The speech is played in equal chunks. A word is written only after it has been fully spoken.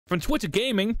From Twitter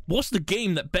Gaming, what's the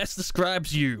game that best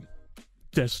describes you?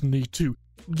 Destiny 2.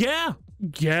 Yeah,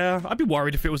 I'd be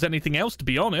worried if it was anything else, to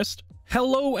be honest.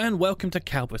 Hello and welcome to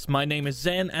Kalbus. My name is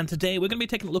Zen, and today we're going to be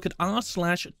taking a look at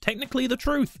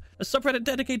r/technicallythetruth, a subreddit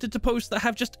dedicated to posts that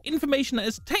have just information that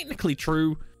is technically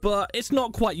true, but it's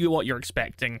not quite what you're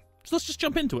expecting. So let's just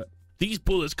jump into it. These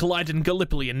bullets collided in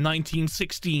Gallipoli in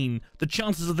 1916. The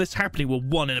chances of this happening were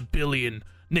 1 in a billion.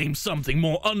 Name something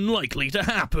more unlikely to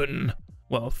happen.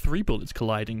 Well, 3 bullets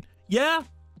colliding. Yeah.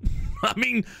 I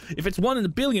mean, if it's 1 in a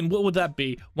billion, what would that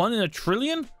be? 1 in a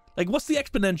trillion? Like, what's the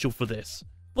exponential for this?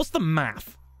 What's the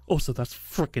math? Also, that's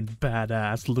freaking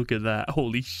badass. Look at that.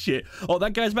 Holy shit. Oh,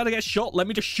 that guy's about to get shot. Let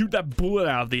me just shoot that bullet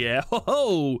out of the air.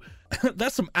 Ho-ho!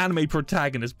 That's some anime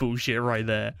protagonist bullshit right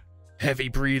there. Heavy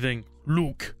breathing.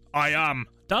 Luke, I am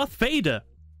Darth Vader.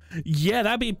 Yeah,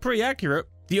 that'd be pretty accurate.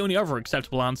 The only other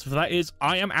acceptable answer for that is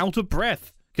I am out of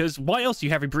breath. Because why else are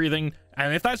you heavy breathing?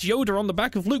 And if that's Yoda on the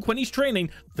back of Luke when he's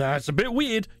training, that's a bit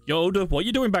weird. Yoda, what are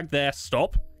you doing back there?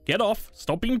 Stop. Get off.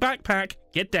 Stop being backpack.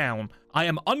 Get down. I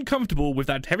am uncomfortable with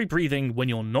that heavy breathing when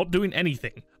you're not doing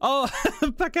anything. Oh,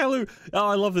 Pakalu. Oh,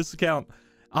 I love this account.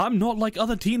 I'm not like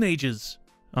other teenagers.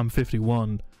 I'm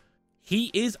 51.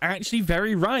 He is actually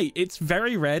very right. It's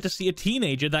very rare to see a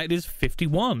teenager that is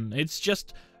 51. It's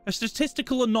just a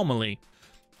statistical anomaly.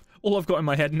 All I've got in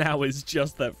my head now is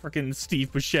just that freaking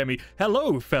Steve Buscemi.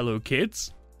 Hello, fellow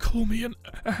kids. Call me an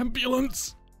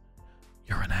ambulance.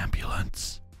 You're an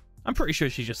ambulance. I'm pretty sure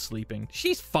she's just sleeping.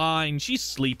 She's fine. She's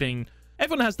sleeping.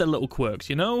 Everyone has their little quirks,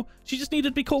 you know? She just needed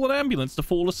to be called an ambulance to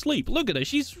fall asleep. Look at her.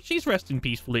 She's resting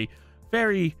peacefully.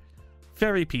 Very,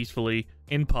 very peacefully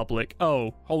in public.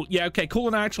 Oh, yeah, okay. Call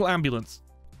an actual ambulance.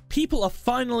 People are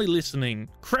finally listening.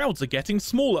 Crowds are getting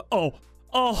smaller.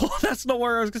 Oh, that's not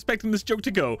where I was expecting this joke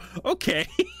to go. Okay.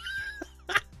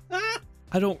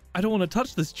 I don't want to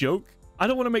touch this joke. I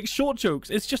don't want to make short jokes.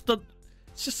 It's just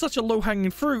such a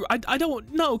low-hanging fruit. I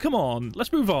don't know. Come on.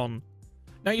 Let's move on.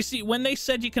 Now, you see, when they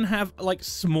said you can have, like,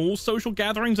 small social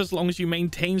gatherings as long as you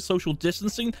maintain social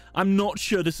distancing, I'm not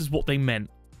sure this is what they meant.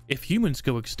 If humans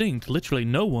go extinct, literally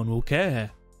no one will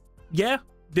care. Yeah,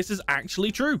 this is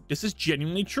actually true. This is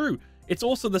genuinely true. It's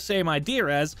also the same idea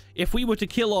as, if we were to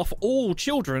kill off all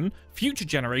children, future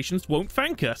generations won't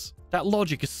thank us. That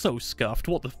logic is so scuffed.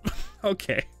 What the...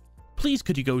 Okay. Please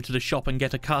could you go to the shop and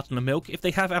get a carton of milk? If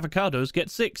they have avocados, get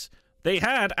 6. They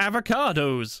had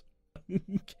avocados.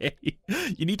 Okay.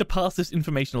 You need to pass this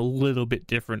information a little bit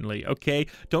differently, okay?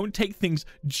 Don't take things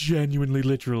genuinely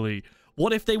literally.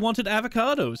 What if they wanted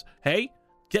avocados? Hey,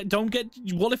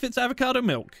 what if it's avocado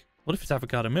milk? What if it's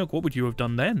avocado milk? What would you have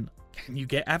done then? Can you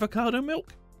get avocado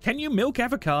milk? Can you milk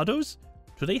avocados?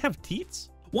 Do they have teats?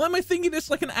 Why am I thinking this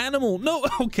like an animal? No,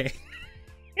 okay.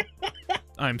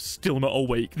 I'm still not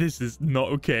awake. This is not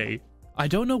okay. I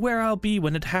don't know where I'll be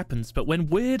when it happens, but when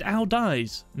Weird Al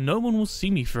dies, no one will see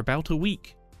me for about a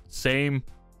week. Same.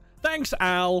 Thanks,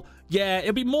 Al. Yeah,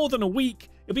 it'll be more than a week.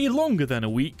 It'll be longer than a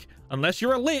week. Unless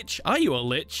you're a lich. Are you a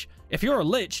lich? If you're a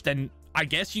lich, then I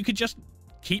guess you could just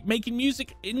keep making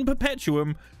music in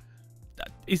perpetuum.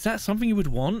 Is that something you would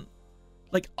want?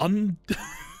 Like,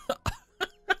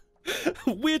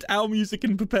 Weird Al music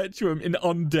in perpetuum in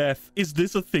undeath. Is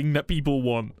this a thing that people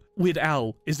want? Weird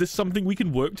Al, is this something we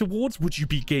can work towards? Would you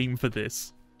be game for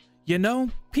this? You know,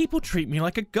 people treat me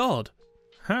like a god.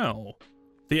 How?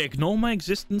 They ignore my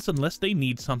existence unless they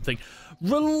need something.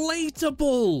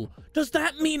 Relatable! Does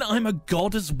that mean I'm a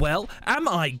god as well? Am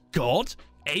I God?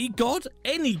 A god?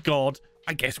 Any god?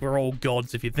 I guess we're all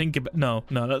gods if you think about... No,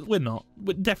 we're not.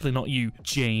 We're definitely not you,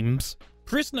 James.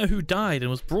 Prisoner who died and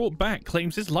was brought back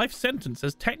claims his life sentence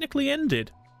has technically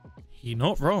ended. He's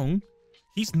not wrong.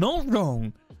 He's not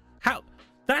wrong. How?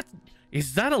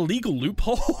 Is that a legal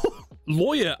loophole?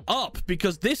 Lawyer up,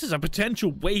 because this is a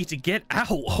potential way to get out.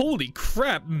 Holy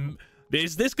crap.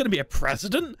 Is this going to be a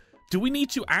precedent? Do we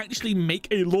need to actually make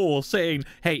a law saying,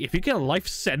 hey, if you get a life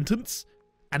sentence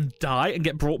and die and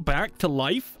get brought back to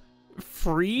life,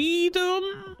 freedom?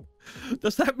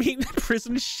 Does that mean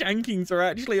prison shankings are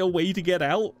actually a way to get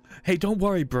out? Hey, don't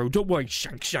worry, bro. Don't worry.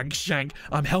 Shank, shank, shank.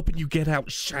 I'm helping you get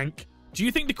out, shank. Do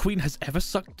you think the Queen has ever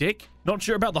sucked dick? Not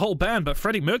sure about the whole band, but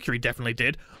Freddie Mercury definitely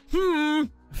did.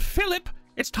 Philip,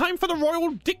 it's time for the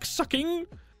royal dick sucking.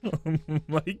 Oh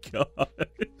my god.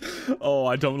 Oh,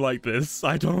 I don't like this.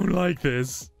 I don't like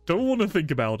this. Don't want to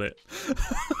think about it.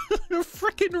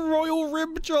 Freaking royal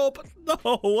rib job.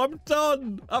 No, I'm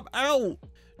done. I'm out.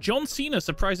 John Cena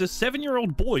surprises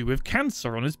 7-year-old boy with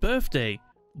cancer on his birthday.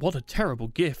 What a terrible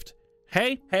gift.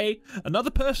 Hey,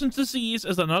 another person's disease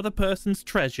is another person's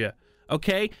treasure.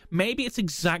 Okay, maybe it's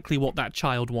exactly what that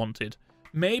child wanted.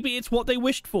 Maybe it's what they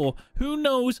wished for. Who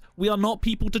knows? We are not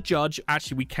people to judge.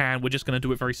 Actually, we can. We're just going to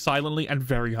do it very silently and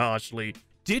very harshly.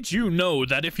 Did you know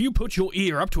that if you put your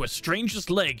ear up to a stranger's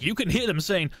leg, you can hear them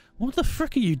saying, "What the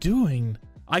frick are you doing?"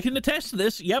 I can attest to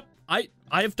this. Yep, I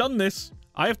have done this.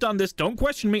 I have done this. Don't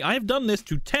question me. I have done this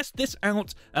to test this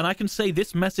out, and I can say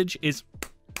this message is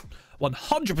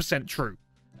 100% true.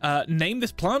 Name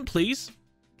this plant, please.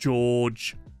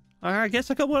 George. I guess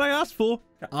I got what I asked for.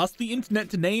 I asked the internet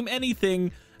to name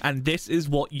anything, and this is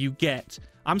what you get.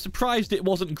 I'm surprised it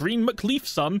wasn't Green McLeaf,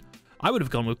 son. I would have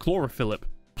gone with chlorophyllip.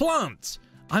 Plants.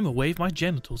 I'm a wave my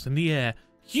genitals in the air.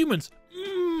 Humans.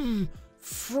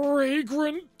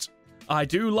 Fragrant. I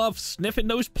do love sniffing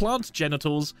those plants'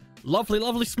 genitals. Lovely,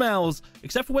 lovely smells.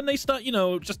 Except for when they start, you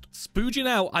know, just spooging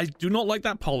out. I do not like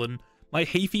that pollen. My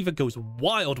hay fever goes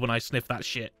wild when I sniff that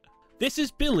shit. This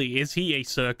is Billy. Is he a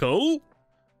circle?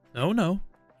 No.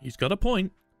 He's got a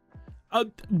point.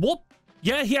 What?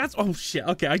 Yeah, he has. Oh, shit.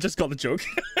 Okay, I just got the joke.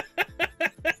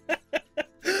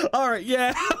 All right,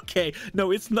 yeah, okay.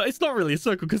 No, it's not really a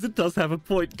circle because it does have a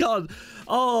point. God.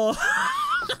 Oh,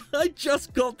 I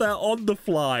just got that on the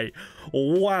fly.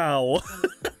 Wow.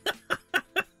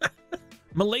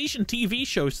 Malaysian TV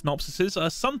show synopsises are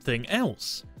something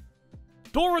else.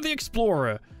 Dora the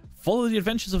Explorer. Follow the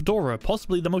adventures of Dora,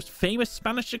 possibly the most famous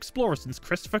Spanish explorer since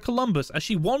Christopher Columbus, as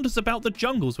she wanders about the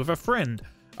jungles with her friend,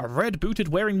 a red-booted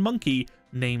wearing monkey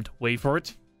named, wait for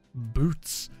it,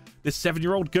 Boots. This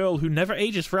 7-year-old girl who never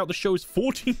ages throughout the show's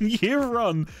 14-year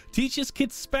run teaches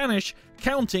kids Spanish,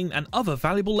 counting, and other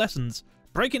valuable lessons,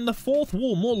 breaking the fourth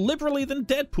wall more liberally than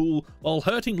Deadpool while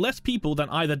hurting less people than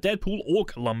either Deadpool or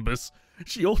Columbus.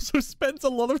 She also spends a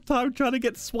lot of time trying to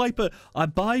get Swiper, a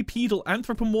bipedal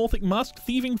anthropomorphic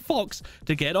mask-thieving fox,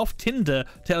 to get off Tinder,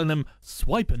 telling him,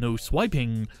 "Swiper no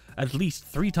swiping," at least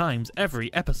 3 times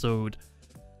every episode.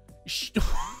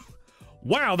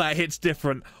 Wow, that hits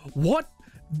different. What?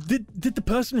 Did the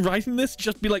person writing this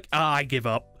just be like, I give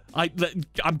up.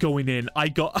 I'm going in. I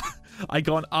got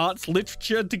an arts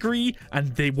literature degree,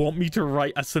 and they want me to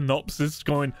write a synopsis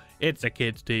going, it's a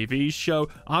kids' TV show.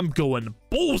 I'm going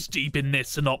balls deep in this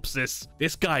synopsis.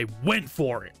 This guy went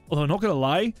for it. Although, not gonna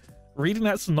lie, reading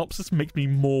that synopsis makes me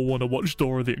more want to watch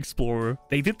Dora the Explorer.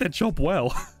 They did their job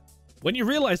well. When you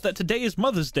realize that today is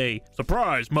Mother's Day,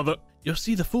 surprise, mother, you'll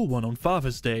see the full one on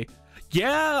Father's Day.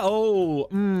 Yeah,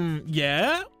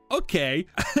 yeah, okay.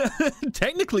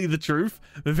 Technically the truth,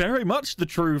 very much the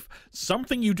truth,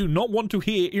 something you do not want to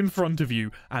hear in front of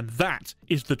you, and that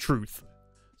is the truth.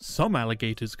 Some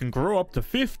alligators can grow up to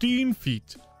 15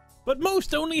 feet, but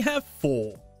most only have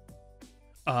 4.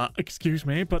 Excuse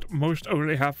me, but most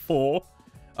only have 4?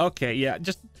 Okay, yeah,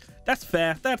 that's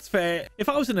fair, that's fair. If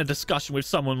I was in a discussion with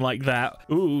someone like that,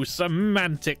 ooh,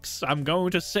 semantics, I'm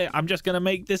just gonna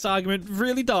make this argument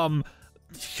really dumb.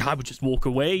 I would just walk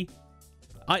away.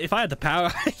 If I had the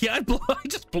power, yeah, I'd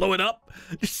just blow it up.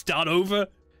 Just start over.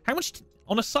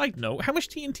 On a side note, how much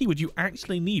TNT would you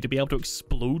actually need to be able to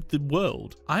explode the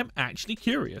world? I'm actually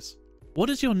curious. What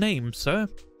is your name, sir?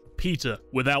 Peter,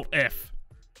 without F.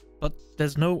 But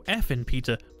there's no F in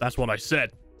Peter. That's what I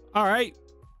said. All right.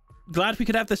 Glad we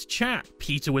could have this chat.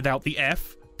 Peter without the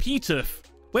F. Peter.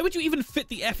 Where would you even fit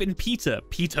the F in Peter?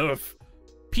 Peter.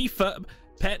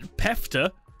 Pefter.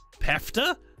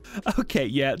 Pefter? Okay,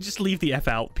 yeah, just leave the F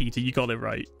out, Peter. You got it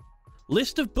right.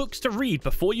 List of books to read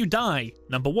before you die.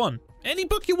 Number 1, any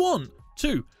book you want.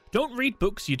 2, don't read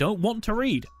books you don't want to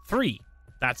read. 3,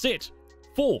 that's it.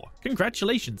 4,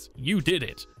 congratulations, you did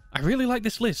it. I really like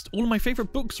this list. All of my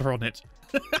favorite books are on it.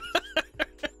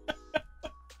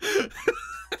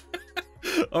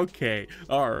 Okay,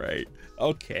 all right,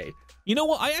 okay. You know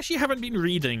what? I actually haven't been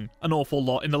reading an awful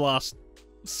lot in the last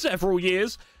several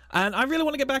years, and I really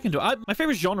want to get back into it. My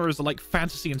favorite genres are like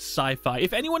fantasy and sci-fi.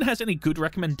 If anyone has any good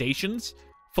recommendations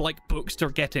for like books to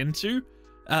get into,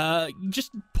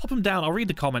 just pop them down. I'll read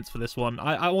the comments for this one.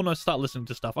 I want to start listening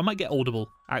to stuff. I might get Audible,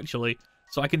 actually,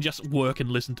 so I can just work and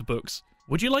listen to books.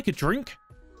 Would you like a drink?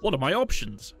 What are my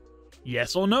options?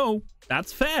 Yes or no?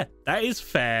 That's fair. That is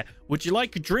fair. Would you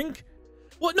like a drink?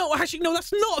 What? No, actually, no,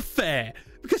 that's not fair.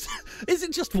 Because, is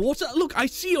it just water? Look, I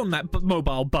see on that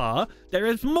mobile bar, there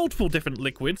is multiple different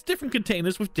liquids, different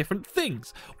containers with different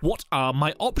things. What are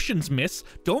my options, miss?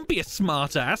 Don't be a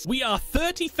smartass. We are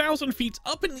 30,000 feet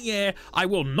up in the air. I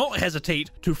will not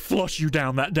hesitate to flush you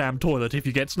down that damn toilet if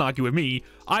you get snarky with me.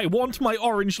 I want my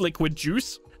orange liquid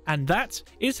juice. And that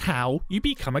is how you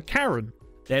become a Karen.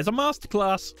 There's a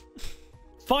masterclass.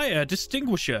 Fire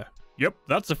distinguisher. Yep,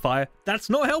 that's a fire. That's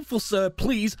not helpful, sir,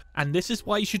 please. And this is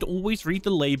why you should always read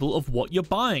the label of what you're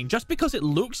buying. Just because it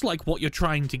looks like what you're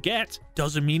trying to get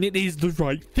doesn't mean it is the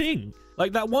right thing.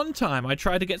 Like that one time I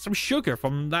tried to get some sugar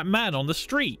from that man on the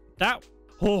street. That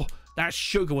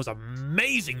sugar was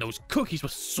amazing. Those cookies were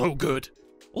so good.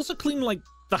 Also cleaned like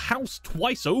the house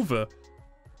twice over.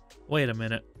 Wait a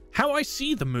minute. How I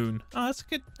see the moon. Oh, that's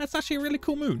good. That's actually a really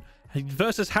cool moon.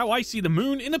 Versus how I see the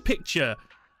moon in a picture.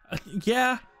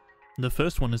 Yeah. The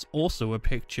first one is also a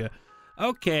picture.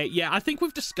 Okay, yeah, I think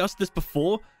we've discussed this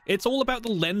before. It's all about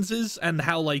the lenses and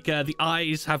how, like, the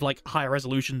eyes have, like, higher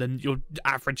resolution than your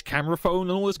average camera phone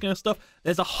and all this kind of stuff.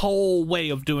 There's a whole way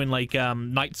of doing, like,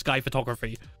 night sky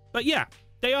photography. But yeah,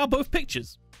 they are both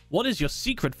pictures. What is your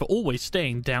secret for always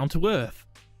staying down to earth?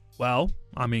 Well,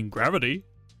 I mean, gravity.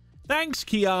 Thanks,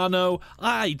 Keanu.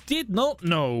 I did not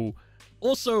know.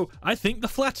 Also, I think the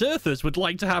flat earthers would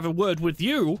like to have a word with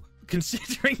you,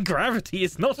 considering gravity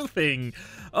is not a thing.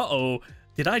 Uh-oh,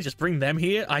 did I just bring them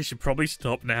here? I should probably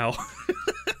stop now.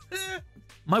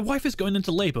 My wife is going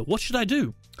into labor. What should I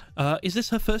do? Is this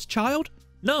her first child?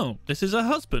 No, this is her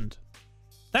husband.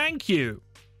 Thank you.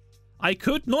 I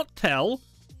could not tell.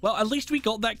 Well, at least we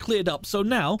got that cleared up. So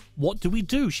now, what do we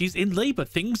do? She's in labor.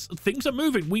 Things are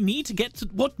moving. We need to get to...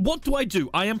 What do I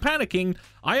do? I am panicking.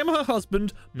 I am her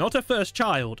husband, not her first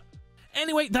child.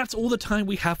 Anyway, that's all the time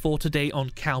we have for today on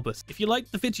Kalbus. If you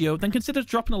liked the video, then consider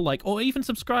dropping a like or even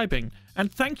subscribing. And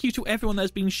thank you to everyone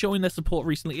that's been showing their support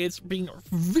recently. It's been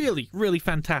really, really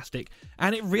fantastic.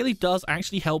 And it really does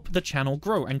actually help the channel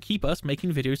grow and keep us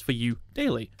making videos for you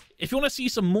daily. If you want to see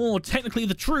some more Technically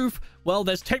the Truth, well,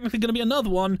 there's technically going to be another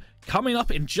one coming up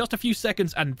in just a few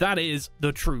seconds, and that is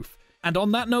The Truth. And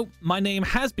on that note, my name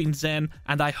has been Zen,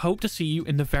 and I hope to see you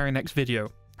in the very next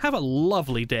video. Have a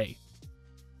lovely day.